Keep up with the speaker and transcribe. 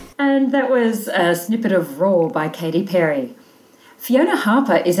And that was a snippet of Raw by Katy Perry. Fiona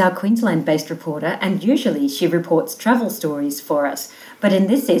Harper is our Queensland-based reporter, and usually she reports travel stories for us. But in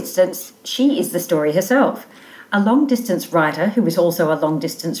this instance, she is the story herself. A long-distance writer who is also a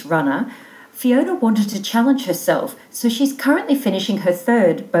long-distance runner, Fiona wanted to challenge herself, so she's currently finishing her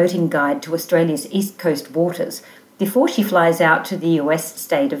third boating guide to Australia's east coast waters before she flies out to the US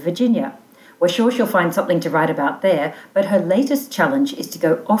state of Virginia. We're sure she'll find something to write about there, but her latest challenge is to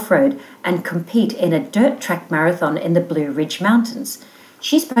go off-road and compete in a dirt track marathon in the Blue Ridge Mountains.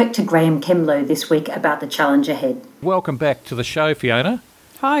 She spoke to Graeme Kemlo this week about the challenge ahead. Welcome back to the show, Fiona.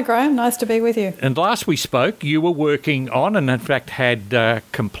 Hi, Graeme. Nice to be with you. And last we spoke, you were working on and in fact had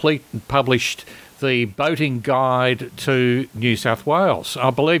complete and published the boating guide to New South Wales. I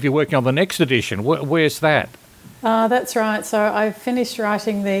believe you're working on the next edition. Where's that? That's right. So I've finished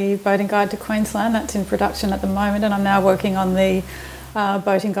writing the boating guide to Queensland. That's in production at the moment, and I'm now working on the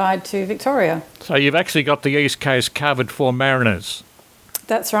boating guide to Victoria. So you've actually got the East Coast covered for mariners.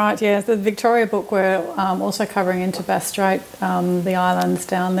 That's right, yeah. The Victoria book, we're also covering into Bass Strait, the islands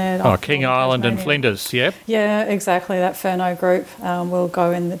down there. Oh, King Island and Flinders, yep. Yeah, exactly. That Furneaux group will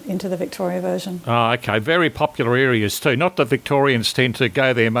go into the Victoria version. Oh, okay. Very popular areas too. Not that Victorians tend to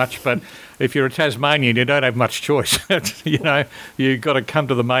go there much, but if you're a Tasmanian, you don't have much choice. You've got to come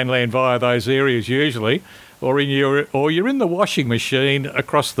to the mainland via those areas usually, or you're in the washing machine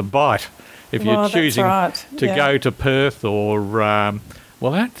across the Bight if you're choosing to go to Perth or...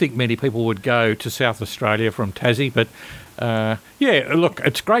 Well, I don't think many people would go to South Australia from Tassie, but look,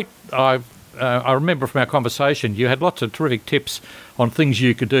 it's great. I remember from our conversation, you had lots of terrific tips on things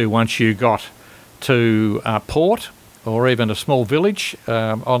you could do once you got to port or even a small village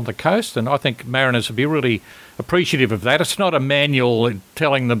on the coast, and I think mariners would be really appreciative of that. It's not a manual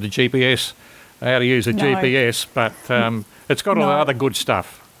telling them the GPS, how to use a GPS, but it's got all the other good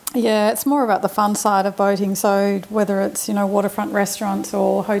stuff. Yeah, it's more about the fun side of boating. So whether it's, waterfront restaurants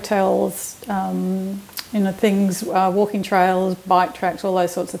or hotels, things, walking trails, bike tracks, all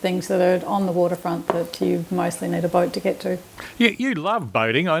those sorts of things that are on the waterfront that you mostly need a boat to get to. You love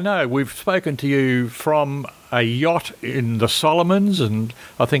boating, I know. We've spoken to you from a yacht in the Solomons and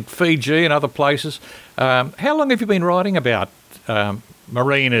I think Fiji and other places. How long have you been writing about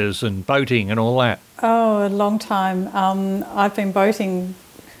marinas and boating and all that? Oh, a long time. I've been boating...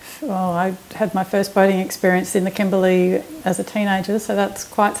 Well, I had my first boating experience in the Kimberley as a teenager, so that's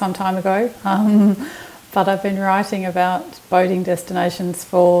quite some time ago. But I've been writing about boating destinations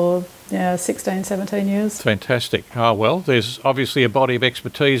for 16, 17 years. Fantastic. Oh, well, there's obviously a body of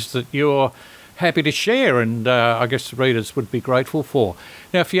expertise that you're happy to share, and I guess the readers would be grateful for.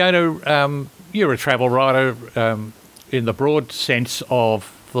 Now, Fiona, you're a travel writer in the broad sense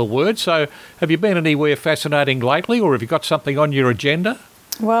of the word, so have you been anywhere fascinating lately, or have you got something on your agenda?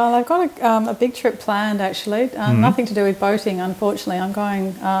 Well, I've got a big trip planned, actually. Nothing to do with boating, unfortunately. I'm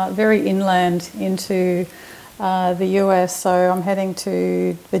going very inland into the US, so I'm heading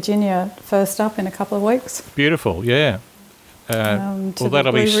to Virginia first up in a couple of weeks. Beautiful, yeah. Well,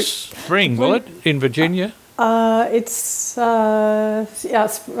 that'll be spring, will it, in Virginia? It's where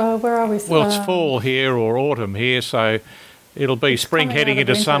are we? Well, it's fall here or autumn here, so it'll be spring heading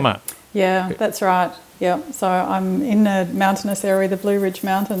into summer. Yeah, that's right. Yeah, so I'm in a mountainous area, the Blue Ridge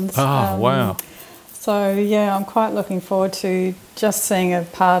Mountains. Oh, wow. So, yeah, I'm quite looking forward to just seeing a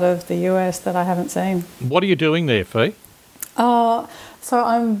part of the US that I haven't seen. What are you doing there, Fee? So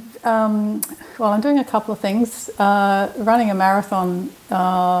I'm doing a couple of things. Running a marathon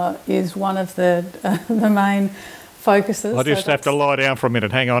is one of the main focuses. I just have to lie down for a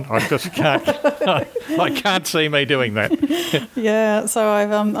minute. Hang on, I just can't. I can't see me doing that. Yeah, so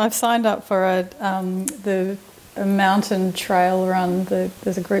I've signed up for a mountain trail run.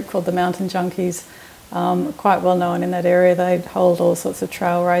 There's a group called the Mountain Junkies, quite well known in that area. They hold all sorts of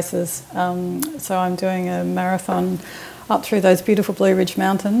trail races. So I'm doing a marathon up through those beautiful Blue Ridge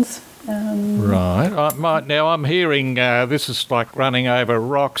Mountains. Right. Now I'm hearing this is like running over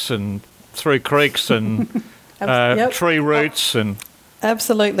rocks and through creeks and. Tree roots and...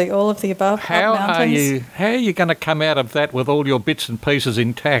 Absolutely, all of the above. How are you going to come out of that with all your bits and pieces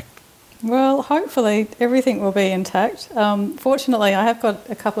intact? Well, hopefully everything will be intact. Fortunately, I have got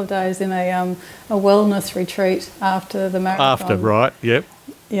a couple of days in a wellness retreat after the marathon. Right, yep.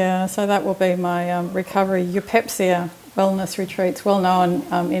 Yeah, so that will be my recovery. Eupepsia wellness retreats, well known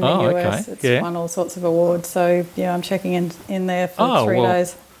in the US. Okay. It's won all sorts of awards. So, yeah, I'm checking in there for 3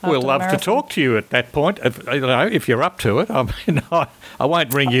 days. We'll the love to marathon. talk to you at that point, if you're up to it. I mean, I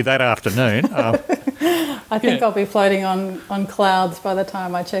won't ring you that afternoon. I think I'll be floating on clouds by the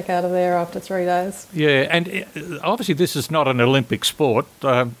time I check out of there after 3 days. Yeah, and obviously this is not an Olympic sport.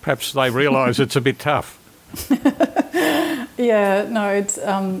 Perhaps they realise it's a bit tough. Yeah, no, it's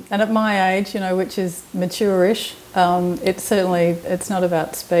and at my age, which is mature-ish, it's not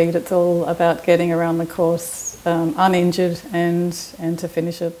about speed. It's all about getting around the course uninjured and to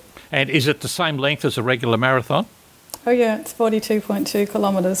finish it. And is it the same length as a regular marathon? Oh yeah, it's 42.2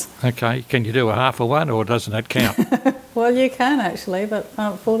 kilometres. Okay, can you do a half of one, or doesn't that count? Well, you can actually, but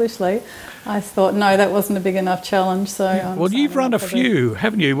foolishly, I thought no, that wasn't a big enough challenge. So well, you've run a few,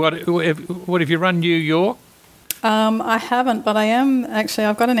 haven't you? What have you run? New York? I haven't, but I am actually.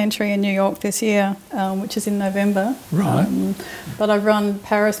 I've got an entry in New York this year, which is in November. Right. But I've run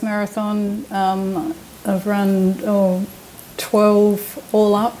Paris Marathon. I've run 12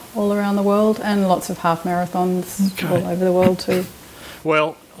 all around the world, and lots of half marathons all over the world too.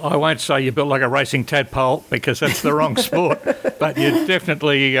 Well, I won't say you're built like a racing tadpole because that's the wrong sport, but you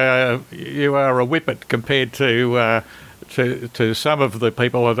definitely you are a whippet compared to some of the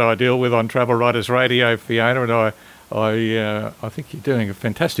people that I deal with on Travel Writers Radio, Fiona, and I think you're doing a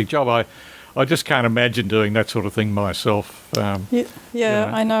fantastic job. I just can't imagine doing that sort of thing myself.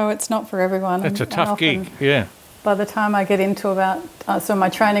 I know it's not for everyone. It's a tough gig, yeah. By the time I get into about, so my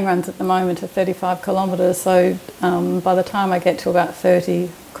training runs at the moment are 35 kilometres, so by the time I get to about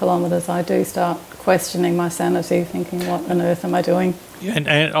 30 kilometres, I do start questioning my sanity, thinking, what on earth am I doing? Yeah,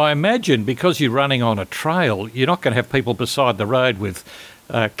 and I imagine because you're running on a trail, you're not going to have people beside the road with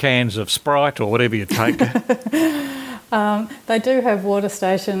cans of Sprite or whatever you take. They do have water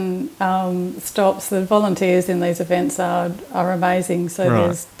station stops. The volunteers in these events are amazing. So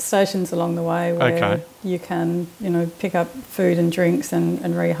there's stations along the way where you can, pick up food and drinks and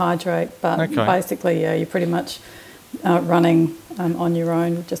rehydrate. But basically, you're pretty much running on your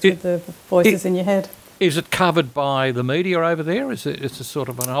own, just with the voices in your head. Is it covered by the media over there? Is it sort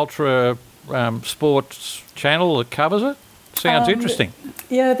of an ultra sports channel that covers it? Sounds interesting.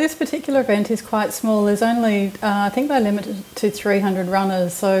 Yeah, this particular event is quite small. There's only, I think they're limited to 300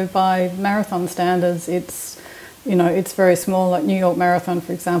 runners. So by marathon standards, it's very small. Like New York Marathon,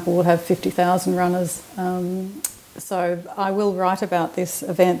 for example, will have 50,000 runners. So I will write about this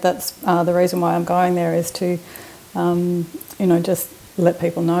event. That's the reason why I'm going there, is to, just let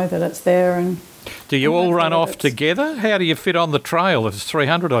people know that it's there. And do you all run off together? How do you fit on the trail if there's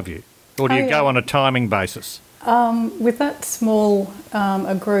 300 of you? Or do you go on a timing basis? With that small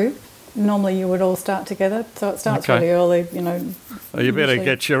a group, normally you would all start together, so it starts really early, Well, you better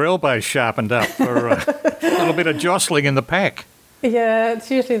get your elbows sharpened up for a little bit of jostling in the pack. Yeah,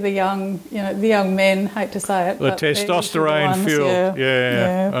 it's usually the young men, hate to say it. The testosterone fuel,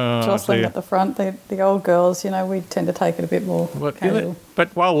 jostling at the front. The old girls, we tend to take it a bit more casual.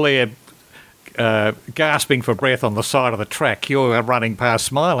 But while they're gasping for breath on the side of the track, you're running past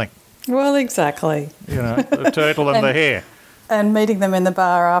smiling. Well, exactly. The turtle and the hare. And meeting them in the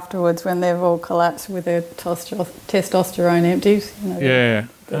bar afterwards when they've all collapsed with their testosterone emptied.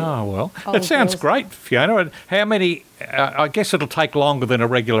 That sounds great, Fiona. And how many, I guess it'll take longer than a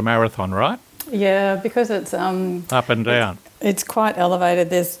regular marathon, right? Yeah, because it's... up and down. It's quite elevated.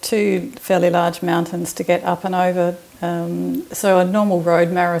 There's 2 fairly large mountains to get up and over. So a normal road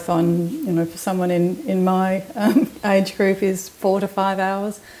marathon, for someone in my age group, is 4 to 5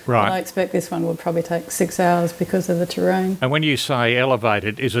 hours. Right. And I expect this one will probably take 6 hours because of the terrain. And when you say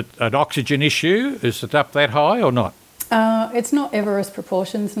elevated, is it an oxygen issue? Is it up that high or not? It's not Everest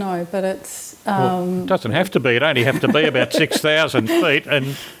proportions, no, but it's... it doesn't have to be. It only have to be about 6,000 feet.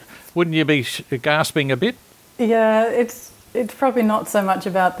 And wouldn't you be gasping a bit? Yeah, it's probably not so much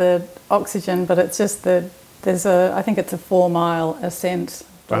about the oxygen, but it's just that I think it's a 4-mile ascent,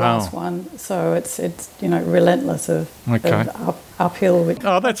 the last one. So it's relentless of uphill.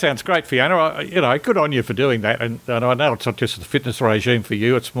 That sounds great, Fiona. Good on you for doing that. And I know it's not just a fitness regime for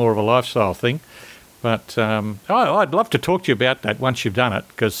you; it's more of a lifestyle thing. But I'd love to talk to you about that once you've done it,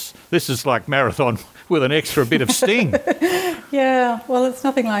 because this is like marathon with an extra bit of sting. Yeah, well, it's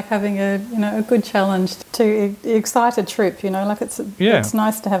nothing like having a good challenge to excite a trip. It's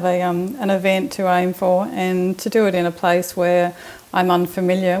nice to have an event to aim for, and to do it in a place where I'm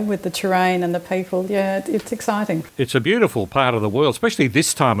unfamiliar with the terrain and the people. Yeah, it's exciting. It's a beautiful part of the world, especially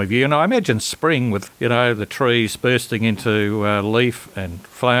this time of year. And I imagine spring with, the trees bursting into leaf and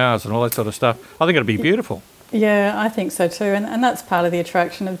flowers and all that sort of stuff. I think it'll be beautiful. Yeah, I think so too. And that's part of the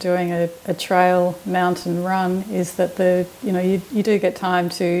attraction of doing a trail mountain run, is that you do get time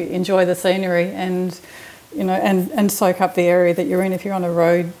to enjoy the scenery and and soak up the area that you're in. If you're on a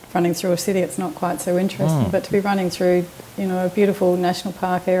road running through a city, it's not quite so interesting. But to be running through, a beautiful national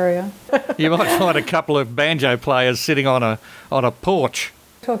park area. You might find a couple of banjo players sitting on a porch.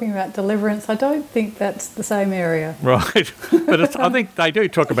 Talking about Deliverance, I don't think that's the same area. Right, but I think they do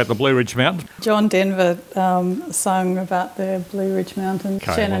talk about the Blue Ridge Mountains. John Denver sung about the Blue Ridge Mountains,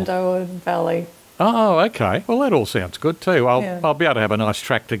 Shenandoah Valley. Oh, okay. Well, that all sounds good too. I'll be able to have a nice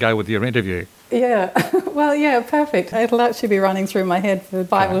track to go with your interview. Yeah. Well, yeah, perfect. It'll actually be running through my head for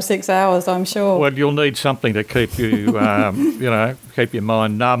 5 or 6 hours, I'm sure. Well, you'll need something to keep you, keep your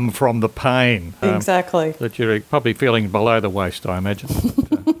mind numb from the pain. Exactly. That you're probably feeling below the waist, I imagine.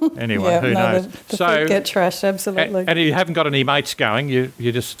 But, anyway, who knows? The food get trashed, absolutely. And you haven't got any mates going?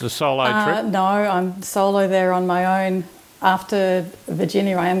 You're just a solo trip? No, I'm solo there on my own. After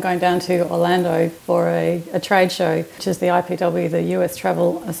Virginia, I am going down to Orlando for a trade show, which is the IPW, the US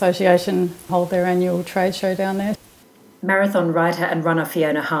Travel Association, hold their annual trade show down there. Marathon writer and runner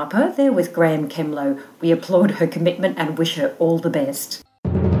Fiona Harper, there with Graeme Kemlo. We applaud her commitment and wish her all the best.